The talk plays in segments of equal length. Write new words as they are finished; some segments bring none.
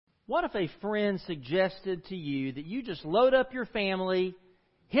What if a friend suggested to you that you just load up your family,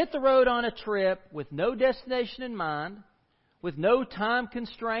 hit the road on a trip with no destination in mind, with no time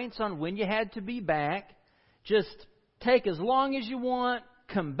constraints on when you had to be back, just take as long as you want,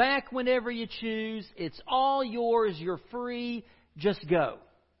 come back whenever you choose, it's all yours, you're free, just go.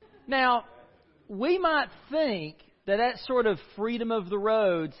 Now, we might think that sort of freedom of the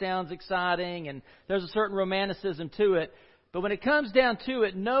road sounds exciting and there's a certain romanticism to it, but when it comes down to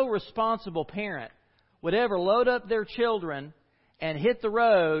it, no responsible parent would ever load up their children and hit the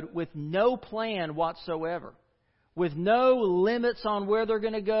road with no plan whatsoever, with no limits on where they're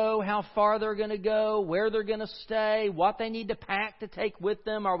going to go, how far they're going to go, where they're going to stay, what they need to pack to take with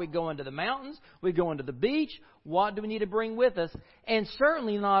them. Are we going to the mountains? Are we going to the beach? What do we need to bring with us? And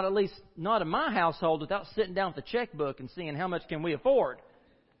certainly not, at least not in my household, without sitting down with the checkbook and seeing how much can we afford.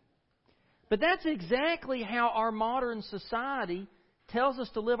 But that's exactly how our modern society tells us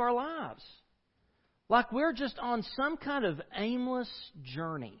to live our lives. Like we're just on some kind of aimless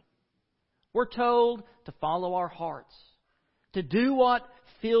journey. We're told to follow our hearts, to do what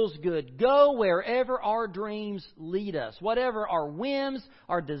feels good, go wherever our dreams lead us, whatever our whims,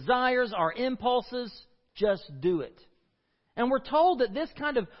 our desires, our impulses, just do it. And we're told that this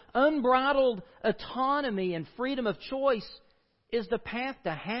kind of unbridled autonomy and freedom of choice is the path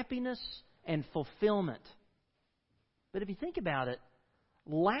to happiness and fulfillment. But if you think about it,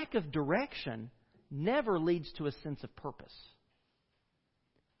 lack of direction never leads to a sense of purpose.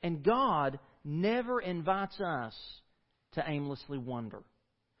 And God never invites us to aimlessly wander.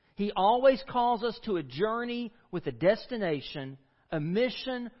 He always calls us to a journey with a destination, a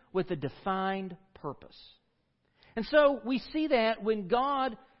mission with a defined purpose. And so we see that when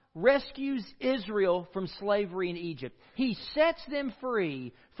God rescues Israel from slavery in Egypt. He sets them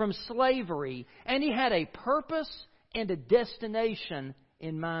free from slavery, and He had a purpose and a destination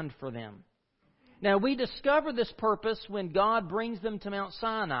in mind for them. Now, we discover this purpose when God brings them to Mount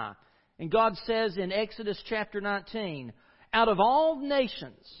Sinai. And God says in Exodus chapter 19, "Out of all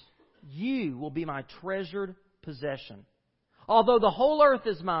nations, you will be my treasured possession. Although the whole earth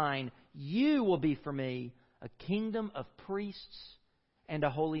is mine, you will be for me a kingdom of priests and a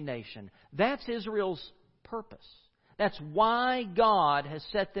holy nation." That's Israel's purpose. That's why God has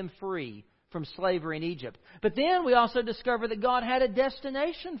set them free from slavery in Egypt. But then we also discover that God had a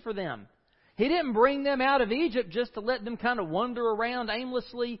destination for them. He didn't bring them out of Egypt just to let them kind of wander around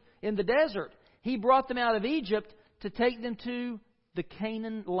aimlessly in the desert. He brought them out of Egypt to take them to the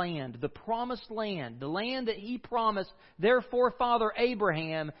Canaan land, the promised land, the land that He promised their forefather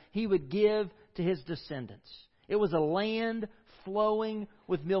Abraham He would give to his descendants. It was a land flowing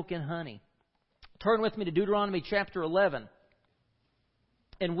with milk and honey. Turn with me to Deuteronomy chapter 11.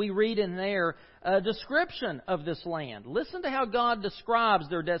 And we read in there a description of this land. Listen to how God describes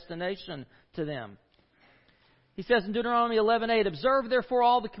their destination to them. He says in Deuteronomy 11:8, "Observe therefore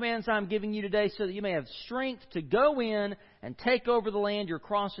all the commands I am giving you today, so that you may have strength to go in and take over the land you're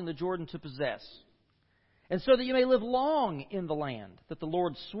crossing the Jordan to possess. And so that you may live long in the land that the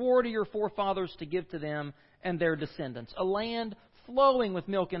Lord swore to your forefathers to give to them and their descendants, a land flowing with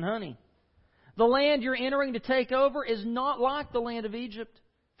milk and honey. The land you're entering to take over is not like the land of Egypt,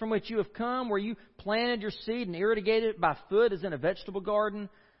 from which you have come, where you planted your seed and irrigated it by foot as in a vegetable garden.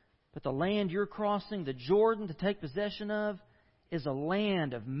 But the land you're crossing, the Jordan, to take possession of, is a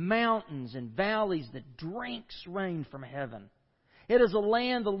land of mountains and valleys that drinks rain from heaven. It is a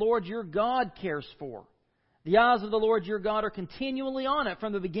land the Lord your God cares for. The eyes of the Lord your God are continually on it,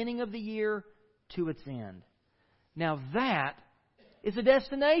 from the beginning of the year to its end." Now that is a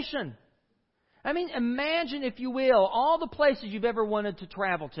destination. I mean, imagine, if you will, all the places you've ever wanted to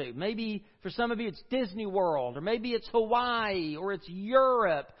travel to. Maybe for some of you it's Disney World, or maybe it's Hawaii, or it's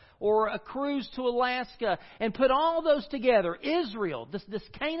Europe, or a cruise to Alaska. And put all those together. Israel, this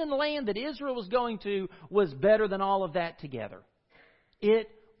Canaan land that Israel was going to, was better than all of that together.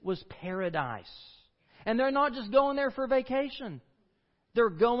 It was paradise. And they're not just going there for vacation. They're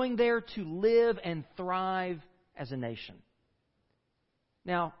going there to live and thrive as a nation.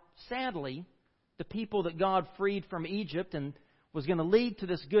 Now, sadly, the people that God freed from Egypt and was going to lead to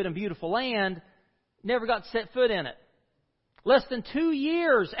this good and beautiful land never got set foot in it. Less than 2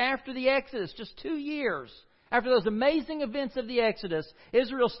 years after the Exodus, just 2 years after those amazing events of the Exodus,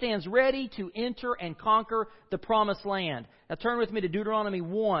 Israel stands ready to enter and conquer the promised land. Now turn with me to Deuteronomy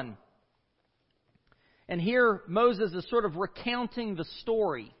 1. And here Moses is sort of recounting the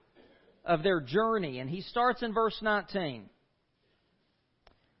story of their journey. And he starts in verse 19.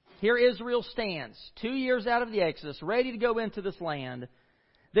 Here Israel stands, 2 years out of the Exodus, ready to go into this land.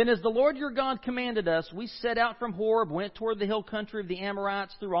 Then as the Lord your God commanded us, we set out from Horeb, went toward the hill country of the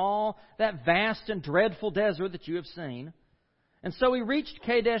Amorites through all that vast and dreadful desert that you have seen. And so we reached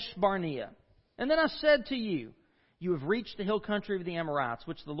Kadesh Barnea. And then I said to you, you have reached the hill country of the Amorites,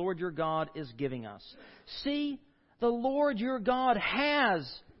 which the Lord your God is giving us. See, the Lord your God has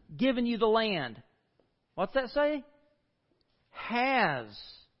given you the land. What's that say? Has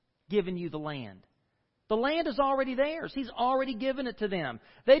given you the land. The land is already theirs. He's already given it to them.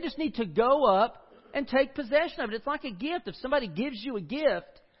 They just need to go up and take possession of it. It's like a gift. If somebody gives you a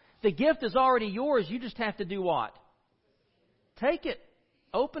gift, the gift is already yours. You just have to do what? Take it.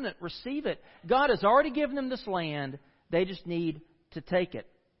 Open it. Receive it. God has already given them this land. They just need to take it.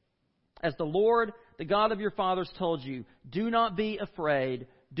 As the Lord, the God of your fathers, told you, do not be afraid.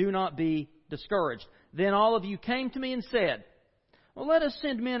 Do not be discouraged. Then all of you came to me and said, well, let us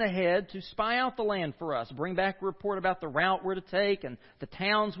send men ahead to spy out the land for us, bring back a report about the route we're to take and the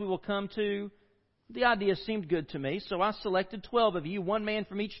towns we will come to. The idea seemed good to me, so I selected 12 of you, one man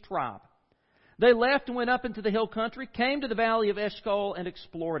from each tribe. They left and went up into the hill country, came to the valley of Eshcol and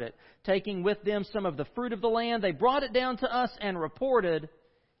explored it. Taking with them some of the fruit of the land, they brought it down to us and reported,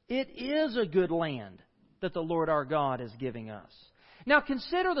 it is a good land that the Lord our God is giving us. Now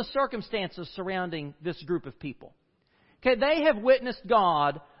consider the circumstances surrounding this group of people. Okay, they have witnessed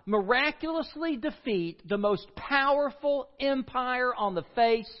God miraculously defeat the most powerful empire on the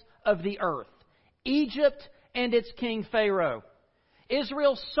face of the earth, Egypt and its king Pharaoh.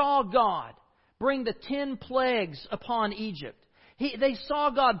 Israel saw God bring the 10 plagues upon Egypt. They saw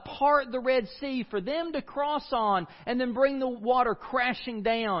God part the Red Sea for them to cross on and then bring the water crashing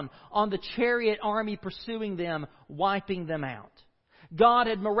down on the chariot army pursuing them, wiping them out. God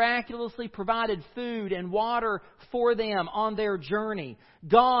had miraculously provided food and water for them on their journey.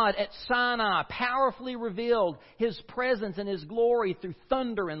 God at Sinai powerfully revealed His presence and His glory through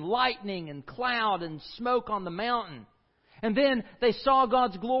thunder and lightning and cloud and smoke on the mountain. And then they saw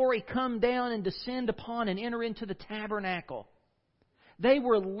God's glory come down and descend upon and enter into the tabernacle. They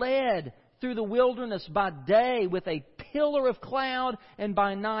were led through the wilderness by day with a pillar of cloud and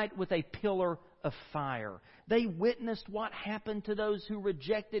by night with a pillar of fire. They witnessed what happened to those who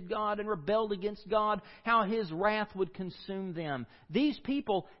rejected God and rebelled against God, how His wrath would consume them. These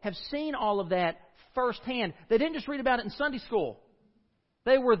people have seen all of that firsthand. They didn't just read about it in Sunday school.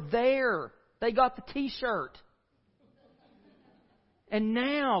 They were there. They got the T-shirt. And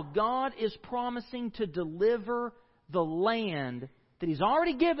now God is promising to deliver the land that He's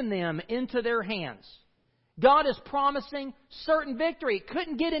already given them into their hands. God is promising certain victory. It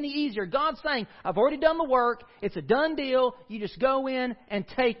couldn't get any easier. God's saying, I've already done the work. It's a done deal. You just go in and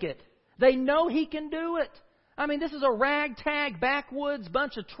take it. They know He can do it. I mean, this is a ragtag, backwoods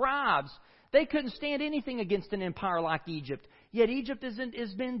bunch of tribes. They couldn't stand anything against an empire like Egypt. Yet Egypt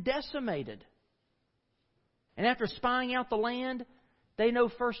has been decimated. And after spying out the land, they know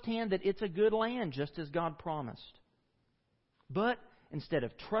firsthand that it's a good land, just as God promised. But instead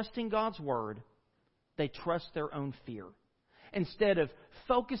of trusting God's Word, they trust their own fear. Instead of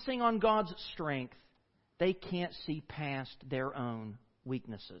focusing on God's strength, they can't see past their own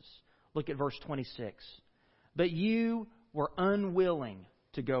weaknesses. Look at verse 26. But you were unwilling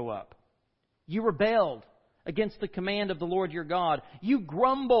to go up. You rebelled against the command of the Lord your God. You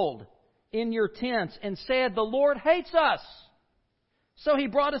grumbled in your tents and said, the Lord hates us. So He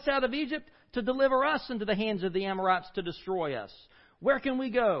brought us out of Egypt to deliver us into the hands of the Amorites to destroy us. Where can we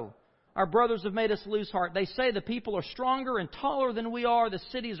go? Our brothers have made us lose heart. They say the people are stronger and taller than we are. The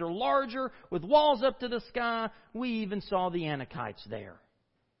cities are larger with walls up to the sky. We even saw the Anakites there.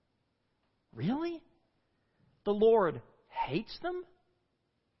 Really? The Lord hates them?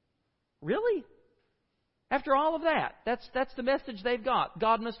 Really? After all of that, that's the message they've got.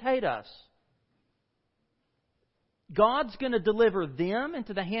 God must hate us. God's going to deliver them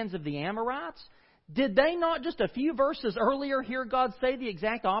into the hands of the Amorites? Did they not just a few verses earlier hear God say the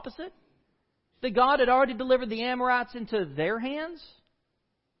exact opposite? That God had already delivered the Amorites into their hands?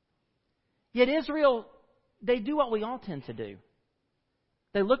 Yet Israel, they do what we all tend to do.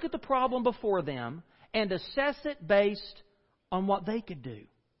 They look at the problem before them and assess it based on what they could do.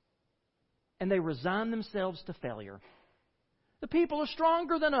 And they resign themselves to failure. The people are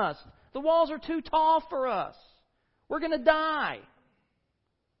stronger than us. The walls are too tall for us. We're going to die.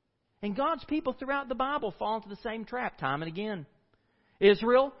 And God's people throughout the Bible fall into the same trap time and again.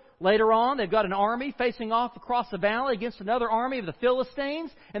 Israel, later on, they've got an army facing off across the valley against another army of the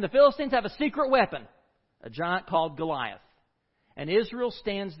Philistines. And the Philistines have a secret weapon, a giant called Goliath. And Israel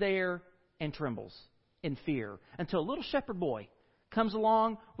stands there and trembles in fear until a little shepherd boy comes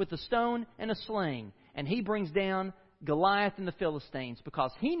along with a stone and a sling. And he brings down Goliath and the Philistines,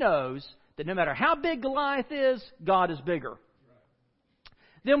 because he knows that no matter how big Goliath is, God is bigger.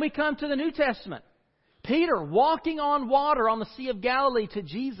 Then we come to the New Testament. Peter walking on water on the Sea of Galilee to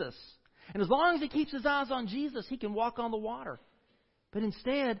Jesus. And as long as he keeps his eyes on Jesus, he can walk on the water. But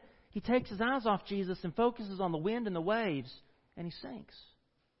instead, he takes his eyes off Jesus and focuses on the wind and the waves, and he sinks.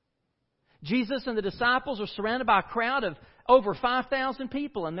 Jesus and the disciples are surrounded by a crowd of over 5,000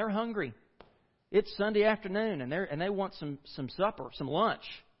 people, and they're hungry. It's Sunday afternoon, and they want some supper, some lunch.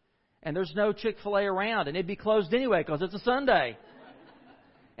 And there's no Chick-fil-A around, and it'd be closed anyway because it's a Sunday.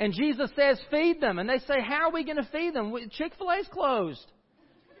 And Jesus says, feed them. And they say, how are we going to feed them? Chick-fil-A's closed.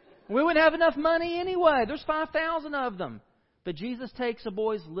 We wouldn't have enough money anyway. There's 5,000 of them. But Jesus takes a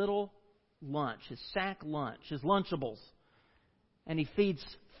boy's little lunch, his sack lunch, his Lunchables, and he feeds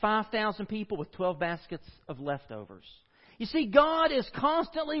 5,000 people with 12 baskets of leftovers. You see, God is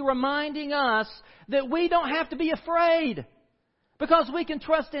constantly reminding us that we don't have to be afraid because we can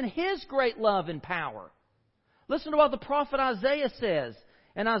trust in His great love and power. Listen to what the prophet Isaiah says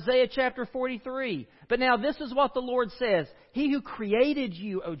in Isaiah chapter 43. But now this is what the Lord says. He who created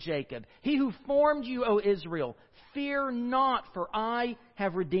you, O Jacob, He who formed you, O Israel, fear not, for I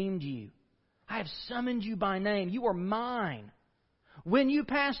have redeemed you. I have summoned you by name. You are mine. When you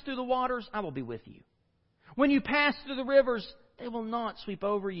pass through the waters, I will be with you. When you pass through the rivers, they will not sweep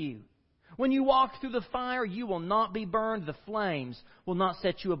over you. When you walk through the fire, you will not be burned. The flames will not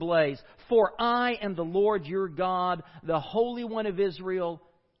set you ablaze. For I am the Lord your God, the Holy One of Israel,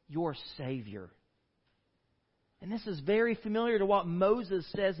 your Savior. And this is very familiar to what Moses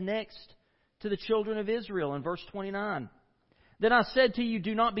says next to the children of Israel in verse 29. Then I said to you,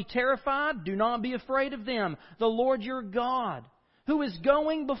 do not be terrified, do not be afraid of them. The Lord your God, who is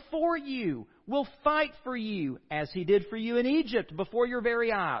going before you, will fight for you, as He did for you in Egypt before your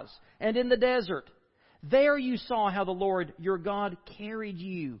very eyes, and in the desert. There you saw how the Lord your God carried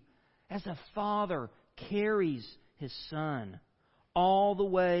you, as a father carries his son, all the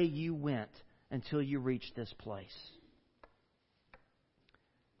way you went until you reached this place.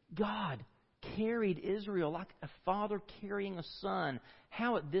 God carried Israel like a father carrying a son.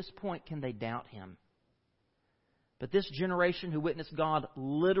 How at this point can they doubt Him? But this generation who witnessed God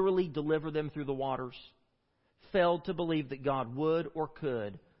literally deliver them through the waters failed to believe that God would or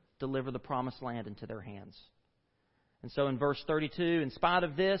could deliver the promised land into their hands. And so in verse 32, in spite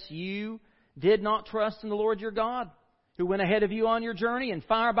of this, you did not trust in the Lord your God, who went ahead of you on your journey in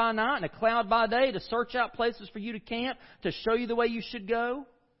fire by night and a cloud by day to search out places for you to camp, to show you the way you should go.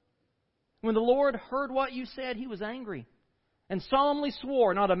 When the Lord heard what you said, He was angry and solemnly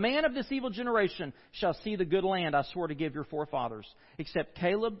swore, not a man of this evil generation shall see the good land I swore to give your forefathers, except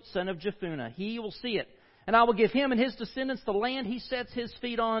Caleb, son of Jephunneh. He will see it. And I will give him and his descendants the land he sets his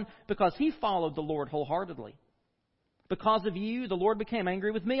feet on, because he followed the Lord wholeheartedly. Because of you, the Lord became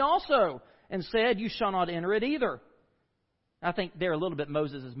angry with me also, and said, you shall not enter it either. I think there a little bit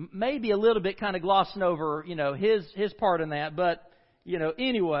Moses is maybe a little bit kind of glossing over, his part in that. But,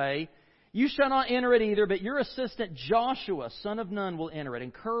 anyway, you shall not enter it either, but your assistant Joshua, son of Nun, will enter it.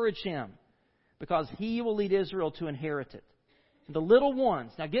 Encourage him, because he will lead Israel to inherit it. The little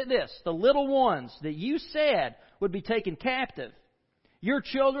ones, now get this, the little ones that you said would be taken captive, your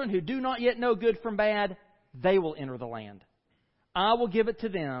children who do not yet know good from bad, they will enter the land. I will give it to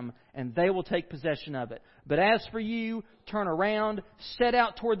them, and they will take possession of it. But as for you, turn around, set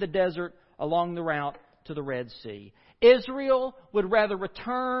out toward the desert along the route to the Red Sea. Israel would rather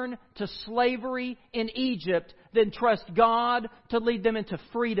return to slavery in Egypt than trust God to lead them into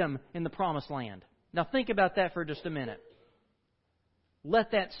freedom in the Promised Land. Now think about that for just a minute.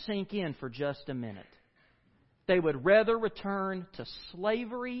 Let that sink in for just a minute. They would rather return to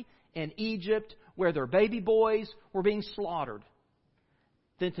slavery in Egypt, where their baby boys were being slaughtered,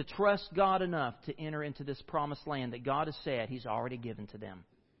 than to trust God enough to enter into this promised land that God has said He's already given to them.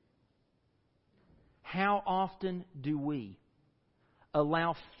 How often do we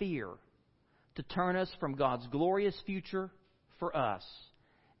allow fear to turn us from God's glorious future for us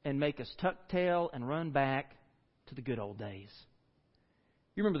and make us tuck tail and run back to the good old days?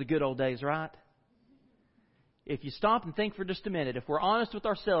 You remember the good old days, right? If you stop and think for just a minute, if we're honest with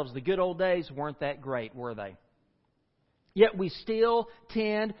ourselves, the good old days weren't that great, were they? Yet we still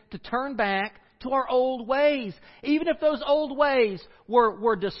tend to turn back to our old ways, even if those old ways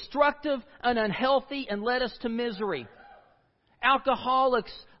were destructive and unhealthy and led us to misery.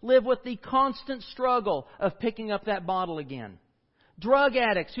 Alcoholics live with the constant struggle of picking up that bottle again. Drug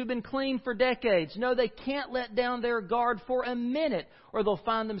addicts who've been clean for decades know they can't let down their guard for a minute, or they'll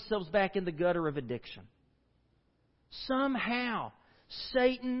find themselves back in the gutter of addiction. Somehow,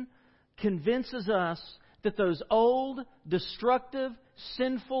 Satan convinces us that those old, destructive,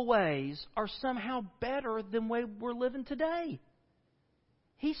 sinful ways are somehow better than the way we're living today.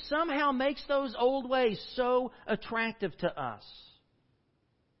 He somehow makes those old ways so attractive to us.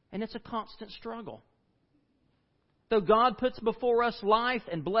 And it's a constant struggle. Though God puts before us life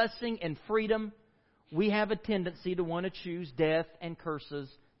and blessing and freedom, we have a tendency to want to choose death and curses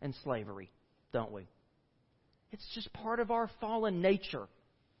and slavery, don't we? It's just part of our fallen nature.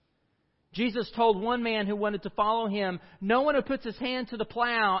 Jesus told one man who wanted to follow Him, "No one who puts his hand to the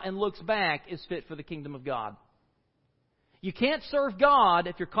plow and looks back is fit for the kingdom of God." You can't serve God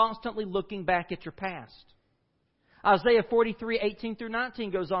if you're constantly looking back at your past. Isaiah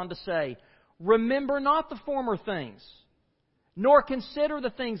 43:18-19 goes on to say, "Remember not the former things, nor consider the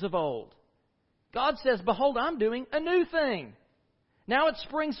things of old." God says, "Behold, I'm doing a new thing. Now it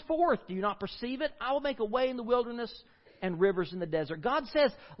springs forth. Do you not perceive it? I will make a way in the wilderness and rivers in the desert." God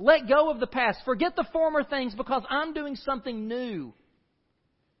says, let go of the past. Forget the former things because I'm doing something new.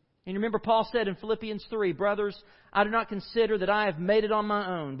 And remember, Paul said in Philippians 3, "Brothers, I do not consider that I have made it on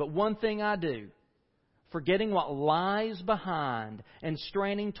my own, but one thing I do, forgetting what lies behind and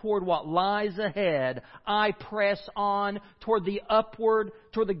straining toward what lies ahead, I press on toward the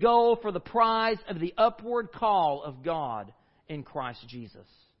goal for the prize of the upward call of God in Christ Jesus."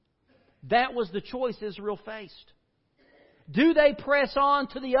 That was the choice Israel faced. Do they press on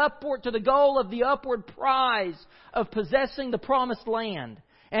to the goal of the upward prize of possessing the promised land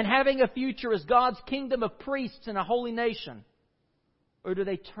and having a future as God's kingdom of priests and a holy nation? Or do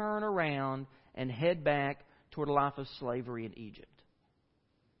they turn around and head back toward a life of slavery in Egypt?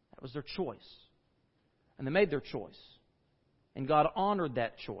 That was their choice. And they made their choice. And God honored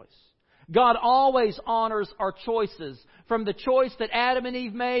that choice. God always honors our choices. From the choice that Adam and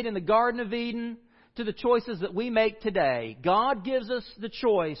Eve made in the Garden of Eden to the choices that we make today, God gives us the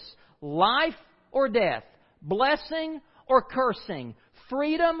choice: life or death, blessing or cursing,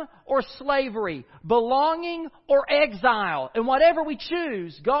 freedom or slavery, belonging or exile. And whatever we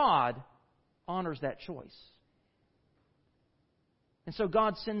choose, God honors that choice. And so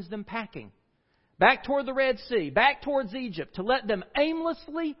God sends them packing back toward the Red Sea, back towards Egypt, to let them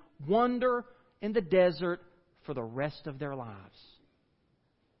aimlessly wander in the desert for the rest of their lives.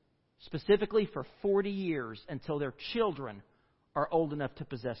 Specifically for 40 years, until their children are old enough to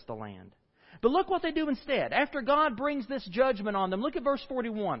possess the land. But look what they do instead. After God brings this judgment on them, look at verse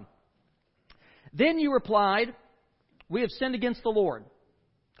 41. "Then you replied, 'We have sinned against the Lord.'"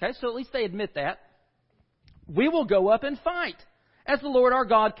 Okay, so at least they admit that. "We will go up and fight, as the Lord our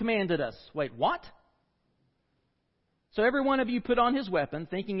God commanded us." Wait, what? "So every one of you put on his weapon,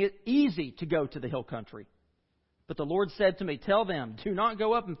 thinking it easy to go to the hill country. But the Lord said to me, 'Tell them, do not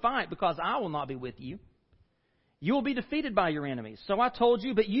go up and fight, because I will not be with you. You will be defeated by your enemies.' So I told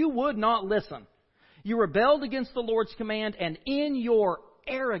you, but you would not listen. You rebelled against the Lord's command, and in your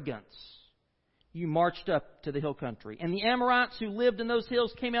arrogance you marched up to the hill country. And the Amorites who lived in those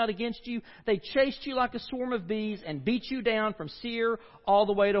hills came out against you. They chased you like a swarm of bees and beat you down from Seir all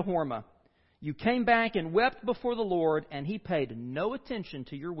the way to Hormah. You came back and wept before the Lord, and He paid no attention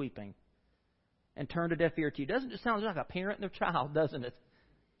to your weeping and turned a deaf ear to you." Doesn't it sound like a parent and their child, doesn't it?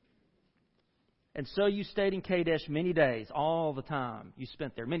 "And so you stayed in Kadesh many days," all the time you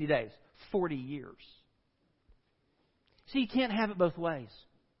spent there, many days, 40 years. See, you can't have it both ways.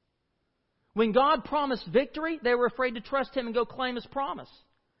 When God promised victory, they were afraid to trust Him and go claim His promise.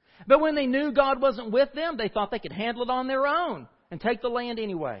 But when they knew God wasn't with them, they thought they could handle it on their own and take the land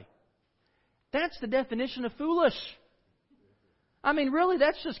anyway. That's the definition of foolish. I mean, really,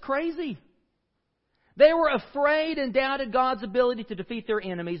 that's just crazy. They were afraid and doubted God's ability to defeat their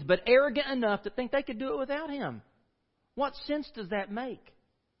enemies, but arrogant enough to think they could do it without Him. What sense does that make?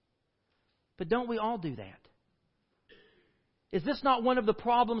 But don't we all do that? Is this not one of the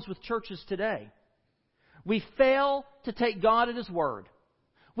problems with churches today? We fail to take God at His word.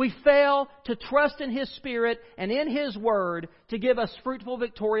 We fail to trust in His Spirit and in His Word to give us fruitful,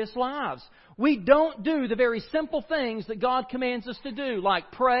 victorious lives. We don't do the very simple things that God commands us to do,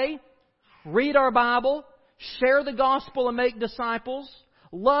 like pray, read our Bible, share the gospel and make disciples,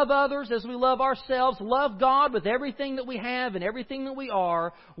 love others as we love ourselves, love God with everything that we have and everything that we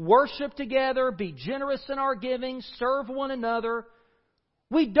are, worship together, be generous in our giving, serve one another.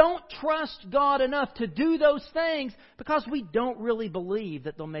 We don't trust God enough to do those things because we don't really believe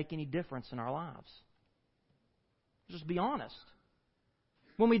that they'll make any difference in our lives. Just be honest.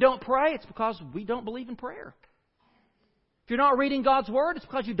 When we don't pray, it's because we don't believe in prayer. If you're not reading God's Word, it's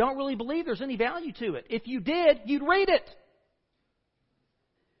because you don't really believe there's any value to it. If you did, you'd read it.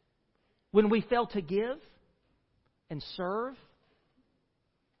 When we fail to give and serve,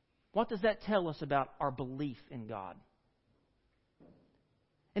 What does that tell us about our belief in God?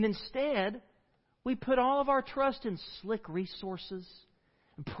 And instead, we put all of our trust in slick resources,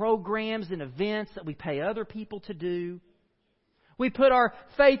 and programs and events that we pay other people to do. We put our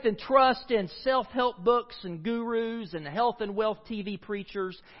faith and trust in self-help books and gurus and health and wealth TV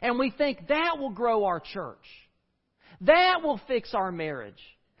preachers, and we think that will grow our church. That will fix our marriage.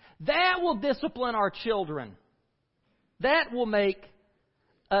 That will discipline our children. That will make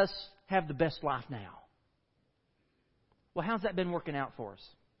us have the best life now. Well, how's that been working out for us?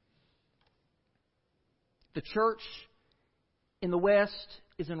 The church in the West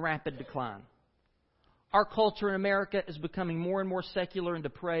is in rapid decline. Our culture in America is becoming more and more secular and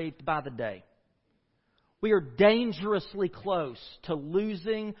depraved by the day. We are dangerously close to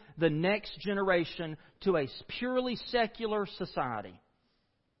losing the next generation to a purely secular society.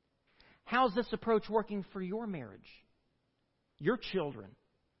 How's this approach working for your marriage, your children,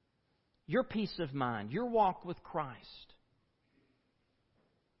 your peace of mind, your walk with Christ?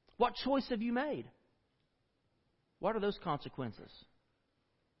 What choice have you made? What are those consequences?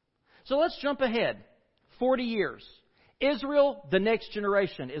 So let's jump ahead 40 years. Israel, the next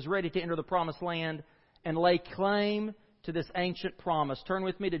generation, is ready to enter the promised land and lay claim to this ancient promise. Turn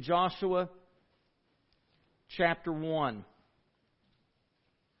with me to Joshua chapter 1.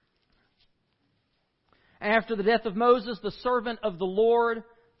 After the death of Moses, the servant of the Lord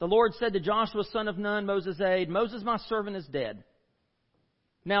said to Joshua, son of Nun, Moses' aide, Moses, my servant, is dead.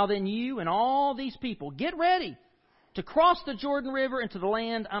 Now then you and all these people, get ready to cross the Jordan River into the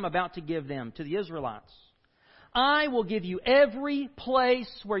land I'm about to give them, to the Israelites. I will give you every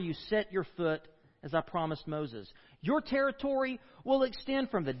place where you set your foot, as I promised Moses. Your territory will extend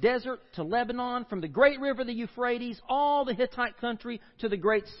from the desert to Lebanon, from the great river, the Euphrates, all the Hittite country to the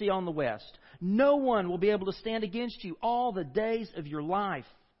great sea on the west. No one will be able to stand against you all the days of your life.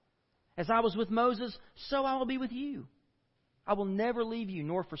 As I was with Moses, so I will be with you. I will never leave you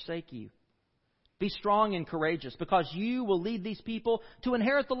nor forsake you. Be strong and courageous, because you will lead these people to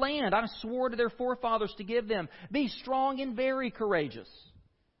inherit the land I swore to their forefathers to give them. Be strong and very courageous.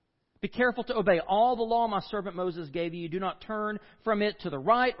 Be careful to obey all the law my servant Moses gave you. Do not turn from it to the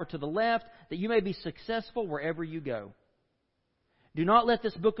right or to the left, that you may be successful wherever you go. Do not let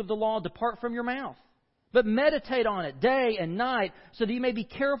this book of the law depart from your mouth, but meditate on it day and night, so that you may be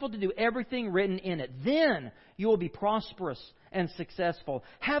careful to do everything written in it. Then you will be prosperous and successful.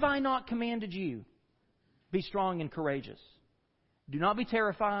 Have I not commanded you? Be strong and courageous. Do not be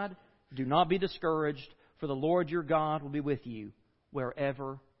terrified. Do not be discouraged, for the Lord your God will be with you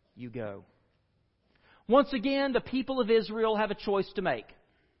wherever you go. Once again, the people of Israel have a choice to make.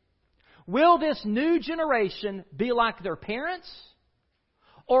 Will this new generation be like their parents,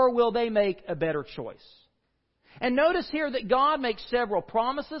 or will they make a better choice? And notice here that God makes several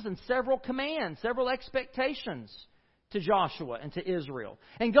promises and several commands, several expectations to Joshua and to Israel.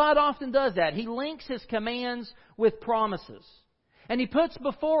 And God often does that. He links His commands with promises. And He puts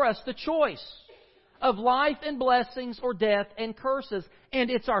before us the choice of life and blessings or death and curses. And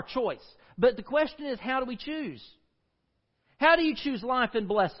it's our choice. But the question is, how do we choose? How do you choose life and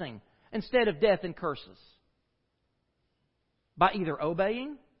blessing instead of death and curses? By either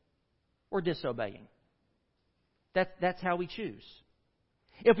obeying or disobeying. That's how we choose.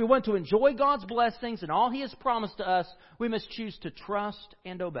 If we want to enjoy God's blessings and all He has promised to us, we must choose to trust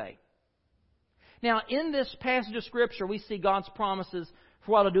and obey. Now, in this passage of Scripture, we see God's promises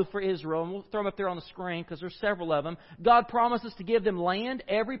for what He'll do for Israel. And we'll throw them up there on the screen because there's several of them. God promises to give them land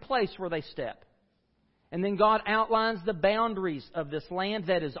every place where they step. And then God outlines the boundaries of this land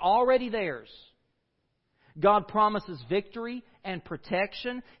that is already theirs. God promises victory and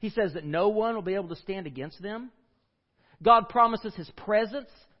protection. He says that no one will be able to stand against them. God promises His presence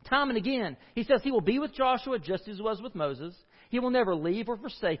time and again. He says He will be with Joshua just as He was with Moses. He will never leave or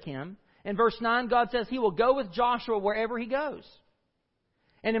forsake him. In verse 9, God says He will go with Joshua wherever he goes.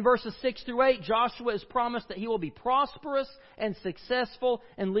 And in verses 6 through 8, Joshua is promised that he will be prosperous and successful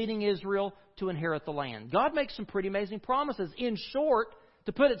in leading Israel to inherit the land. God makes some pretty amazing promises. In short,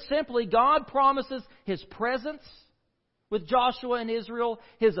 to put it simply, God promises His presence with Joshua and Israel,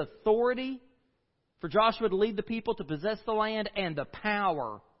 His authority for Joshua to lead the people to possess the land, and the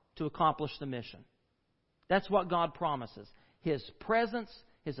power to accomplish the mission. That's what God promises. His presence,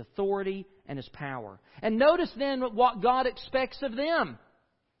 His authority, and His power. And notice then what God expects of them.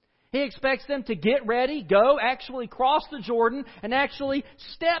 He expects them to get ready, go, actually cross the Jordan, and actually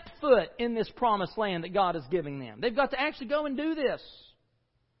step foot in this promised land that God is giving them. They've got to actually go and do this.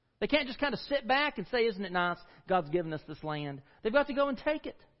 They can't just kind of sit back and say, isn't it nice? God's given us this land. They've got to go and take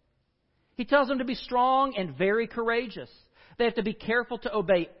it. He tells them to be strong and very courageous. They have to be careful to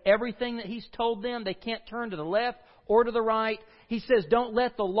obey everything that He's told them. They can't turn to the left or to the right. He says, don't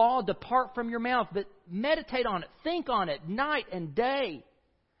let the law depart from your mouth, but meditate on it, think on it night and day,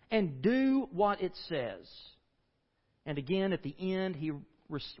 and do what it says. And again, at the end, He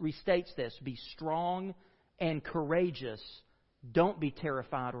restates this: be strong and courageous. Don't be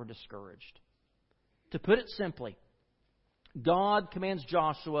terrified or discouraged. To put it simply, God commands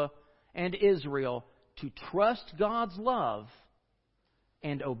Joshua and Israel to trust God's love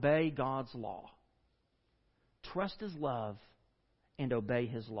and obey God's law. Trust His love and obey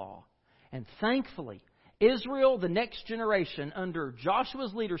His law. And thankfully, Israel, the next generation, under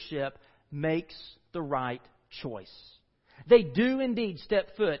Joshua's leadership, makes the right choice. They do indeed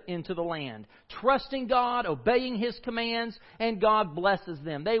step foot into the land, trusting God, obeying His commands, and God blesses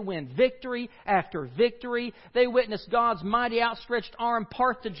them. They win victory after victory. They witness God's mighty outstretched arm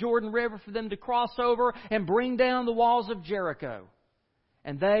part the Jordan River for them to cross over and bring down the walls of Jericho.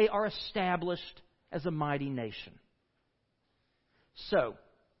 And they are established as a mighty nation. So,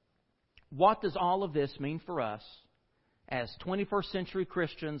 what does all of this mean for us as 21st century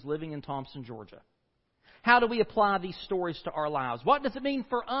Christians living in Thompson, Georgia? How do we apply these stories to our lives? What does it mean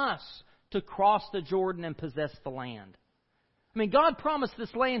for us to cross the Jordan and possess the land? I mean, God promised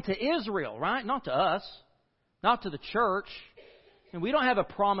this land to Israel, right? Not to us. Not to the church. And we don't have a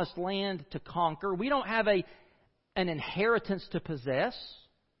promised land to conquer. We don't have an inheritance to possess.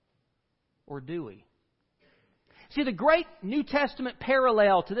 Or do we? See, the great New Testament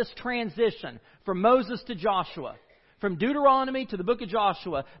parallel to this transition from Moses to Joshua, from Deuteronomy to the book of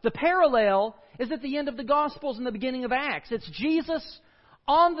Joshua, the parallel is at the end of the Gospels and the beginning of Acts. It's Jesus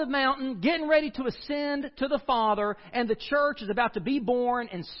on the mountain getting ready to ascend to the Father, and the church is about to be born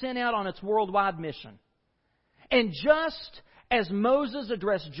and sent out on its worldwide mission. And just as Moses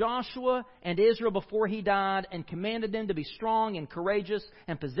addressed Joshua and Israel before he died and commanded them to be strong and courageous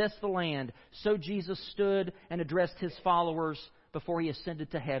and possess the land, so Jesus stood and addressed His followers before He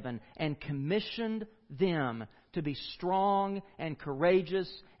ascended to heaven and commissioned them to be strong and courageous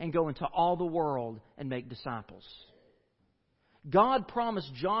and go into all the world and make disciples. God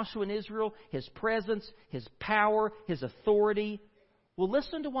promised Joshua and Israel His presence, His power, His authority. Well,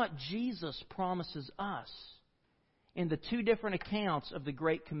 listen to what Jesus promises us in the two different accounts of the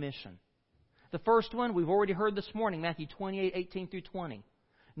Great Commission. The first one we've already heard this morning, Matthew 28:18 through 20.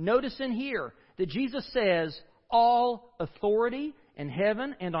 Notice in here that Jesus says, all authority in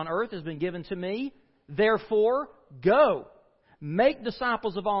heaven and on earth has been given to me. Therefore, go, make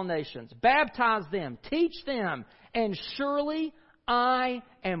disciples of all nations, baptize them, teach them, and surely I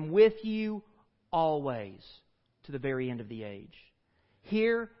am with you always to the very end of the age.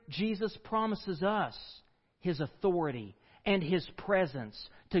 Here, Jesus promises us His authority and His presence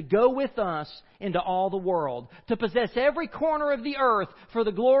to go with us into all the world, to possess every corner of the earth for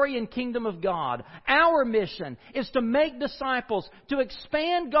the glory and kingdom of God. Our mission is to make disciples, to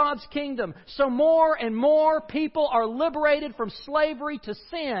expand God's kingdom so more and more people are liberated from slavery to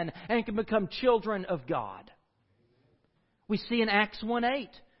sin and can become children of God. We see in Acts 1:8,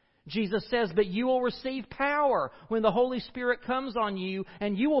 Jesus says, but you will receive power when the Holy Spirit comes on you,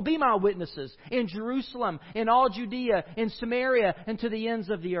 and you will be my witnesses in Jerusalem, in all Judea, in Samaria, and to the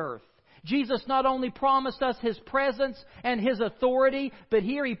ends of the earth. Jesus not only promised us His presence and His authority, but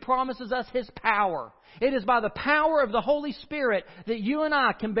here He promises us His power. It is by the power of the Holy Spirit that you and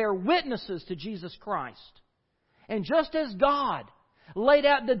I can bear witnesses to Jesus Christ. And just as God laid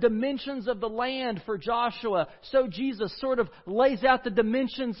out the dimensions of the land for Joshua, so Jesus sort of lays out the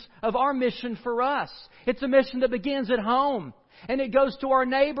dimensions of our mission for us. It's a mission that begins at home, and it goes to our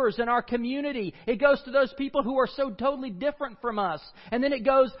neighbors and our community. It goes to those people who are so totally different from us, and then it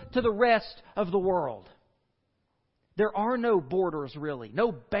goes to the rest of the world. There are no borders, really,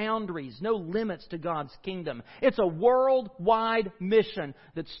 no boundaries, no limits to God's kingdom. It's a worldwide mission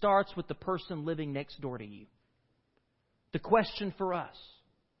that starts with the person living next door to you. The question for us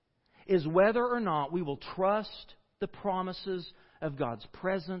is whether or not we will trust the promises of God's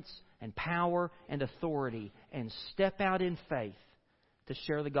presence and power and authority and step out in faith to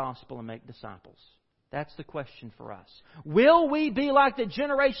share the gospel and make disciples. That's the question for us. Will we be like the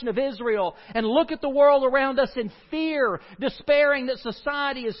generation of Israel and look at the world around us in fear, despairing that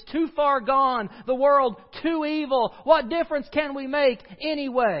society is too far gone, the world too evil? What difference can we make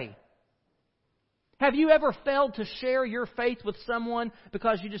anyway? Have you ever failed to share your faith with someone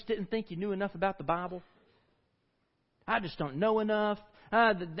because you just didn't think you knew enough about the Bible? I just don't know enough.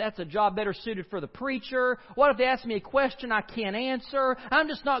 That's a job better suited for the preacher. What if they ask me a question I can't answer? I'm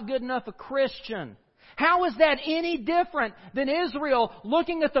just not good enough a Christian. How is that any different than Israel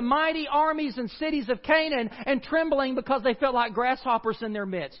looking at the mighty armies and cities of Canaan and trembling because they felt like grasshoppers in their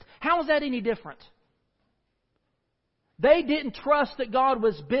midst? How is that any different? They didn't trust that God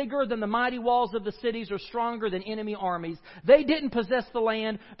was bigger than the mighty walls of the cities or stronger than enemy armies. They didn't possess the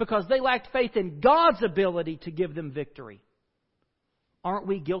land because they lacked faith in God's ability to give them victory. Aren't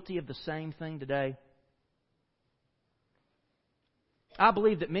we guilty of the same thing today? I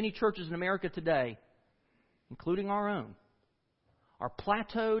believe that many churches in America today, including our own, are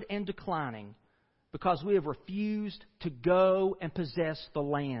plateaued and declining because we have refused to go and possess the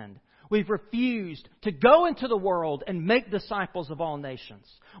land. We've refused to go into the world and make disciples of all nations.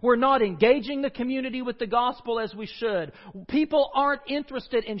 We're not engaging the community with the gospel as we should. People aren't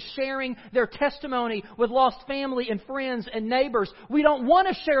interested in sharing their testimony with lost family and friends and neighbors. We don't want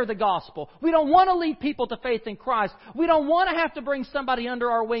to share the gospel. We don't want to lead people to faith in Christ. We don't want to have to bring somebody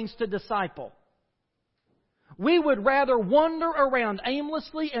under our wings to disciple. We would rather wander around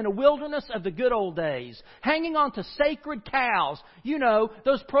aimlessly in a wilderness of the good old days, hanging on to sacred cows. You know,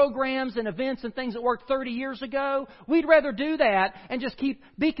 those programs and events and things that worked 30 years ago. We'd rather do that and just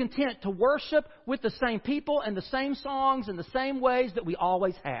be content to worship with the same people and the same songs and the same ways that we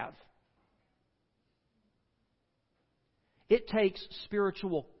always have. It takes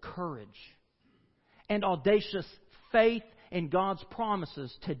spiritual courage and audacious faith in God's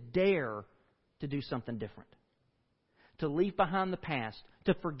promises to dare to do something different. To leave behind the past,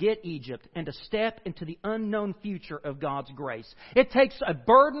 to forget Egypt, and to step into the unknown future of God's grace. It takes a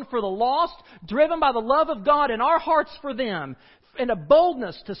burden for the lost, driven by the love of God in our hearts for them, and a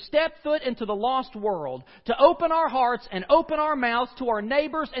boldness to step foot into the lost world, to open our hearts and open our mouths to our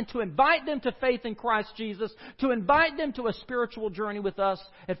neighbors and to invite them to faith in Christ Jesus, to invite them to a spiritual journey with us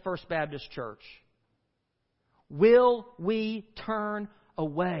at First Baptist Church. Will we turn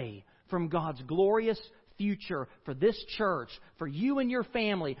away from God's glorious future for this church, for you and your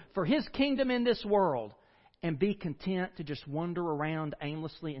family, for His kingdom in this world, and be content to just wander around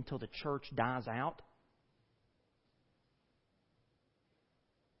aimlessly until the church dies out?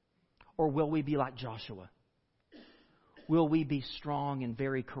 Or will we be like Joshua? Will we be strong and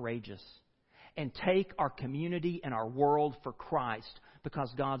very courageous and take our community and our world for Christ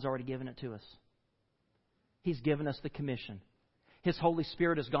because God's already given it to us? He's given us the commission. His Holy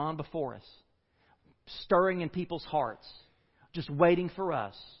Spirit has gone before us, stirring in people's hearts, just waiting for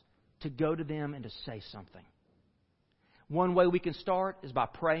us to go to them and to say something. One way we can start is by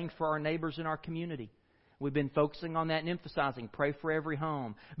praying for our neighbors in our community. We've been focusing on that and emphasizing, pray for every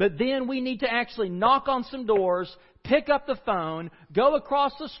home. But then we need to actually knock on some doors, pick up the phone, go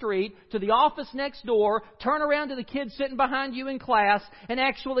across the street to the office next door, turn around to the kids sitting behind you in class, and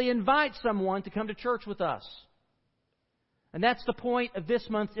actually invite someone to come to church with us. And that's the point of this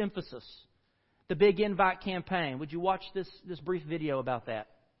month's emphasis, the Big Invite campaign. Would you watch this brief video about that?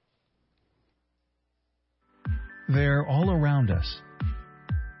 They're all around us.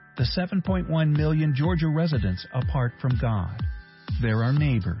 The 7.1 million Georgia residents apart from God. They're our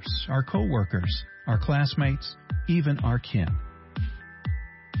neighbors, our co-workers, our classmates, even our kin.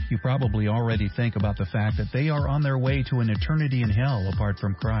 You probably already think about the fact that they are on their way to an eternity in hell apart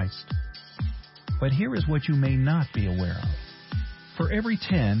from Christ. But here is what you may not be aware of. For every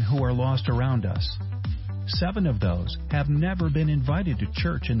 10 who are lost around us, 7 of those have never been invited to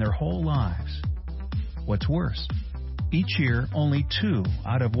church in their whole lives. What's worse, each year only 2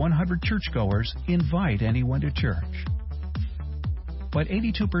 out of 100 churchgoers invite anyone to church. But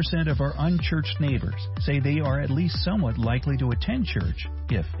 82% of our unchurched neighbors say they are at least somewhat likely to attend church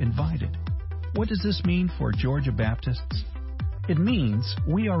if invited. What does this mean for Georgia Baptists? It means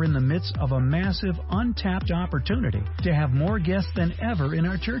we are in the midst of a massive, untapped opportunity to have more guests than ever in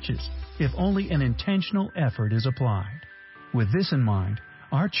our churches, if only an intentional effort is applied. With this in mind,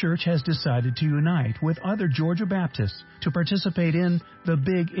 our church has decided to unite with other Georgia Baptists to participate in the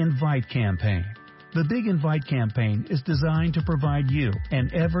Big Invite campaign. The Big Invite campaign is designed to provide you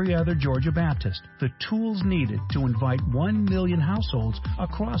and every other Georgia Baptist the tools needed to invite 1 million households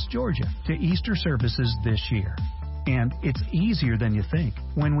across Georgia to Easter services this year. And it's easier than you think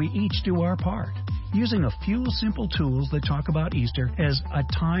when we each do our part. Using a few simple tools that talk about Easter as a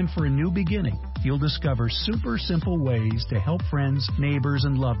time for a new beginning, you'll discover super simple ways to help friends, neighbors,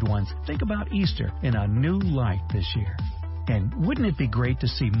 and loved ones think about Easter in a new light this year. And wouldn't it be great to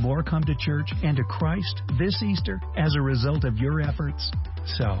see more come to church and to Christ this Easter as a result of your efforts?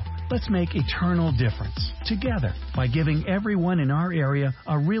 So, let's make eternal difference together by giving everyone in our area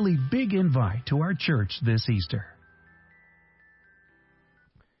a really big invite to our church this Easter.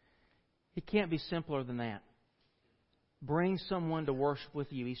 It can't be simpler than that. bring someone to worship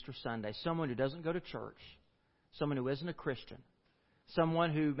with you Easter Sunday, someone who doesn't go to church, someone who isn't a Christian,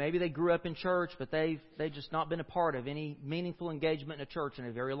 someone who maybe they grew up in church, but they've just not been a part of any meaningful engagement in a church in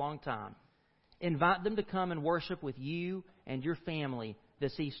a very long time. Invite them to come and worship with you and your family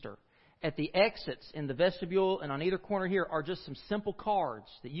this Easter. At the exits in the vestibule and on either corner here are just some simple cards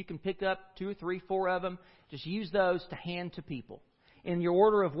that you can pick up, 2 or 3, 4 of them. Just use those to hand to people. In your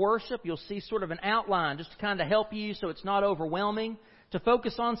order of worship, you'll see sort of an outline just to kind of help you so it's not overwhelming, to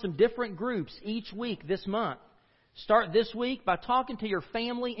focus on some different groups each week this month. Start this week by talking to your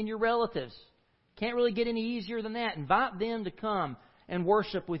family and your relatives. Can't really get any easier than that. Invite them to come and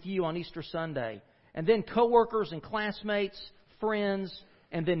worship with you on Easter Sunday. And then coworkers and classmates, friends,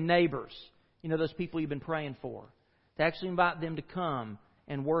 and then neighbors. You know, those people you've been praying for. To actually invite them to come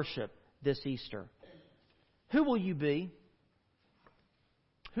and worship this Easter. Who will you be?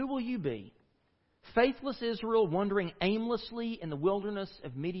 Who will you be? Faithless Israel wandering aimlessly in the wilderness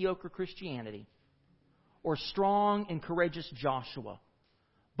of mediocre Christianity? Or strong and courageous Joshua,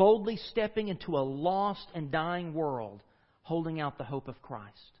 boldly stepping into a lost and dying world, holding out the hope of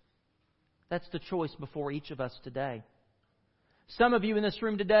Christ? That's the choice before each of us today. Some of you in this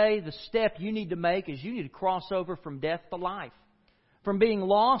room today, the step you need to make is you need to cross over from death to life. From being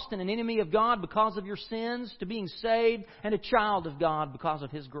lost and an enemy of God because of your sins to being saved and a child of God because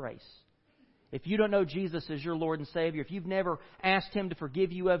of His grace. If you don't know Jesus as your Lord and Savior, if you've never asked Him to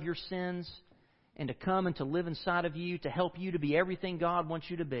forgive you of your sins and to come and to live inside of you, to help you to be everything God wants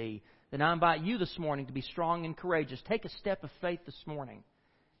you to be, then I invite you this morning to be strong and courageous. Take a step of faith this morning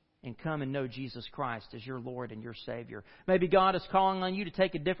and come and know Jesus Christ as your Lord and your Savior. Maybe God is calling on you to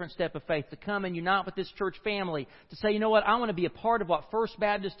take a different step of faith, to come and unite with this church family, to say, you know what, I want to be a part of what First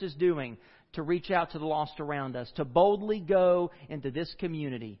Baptist is doing, to reach out to the lost around us, to boldly go into this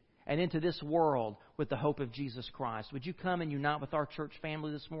community and into this world with the hope of Jesus Christ. Would you come and unite with our church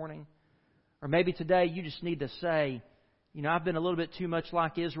family this morning? Or maybe today you just need to say, you know, I've been a little bit too much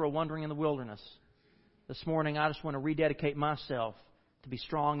like Israel wandering in the wilderness. This morning I just want to rededicate myself to be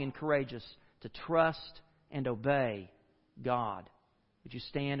strong and courageous, to trust and obey God. Would you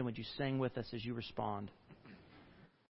stand and would you sing with us as you respond?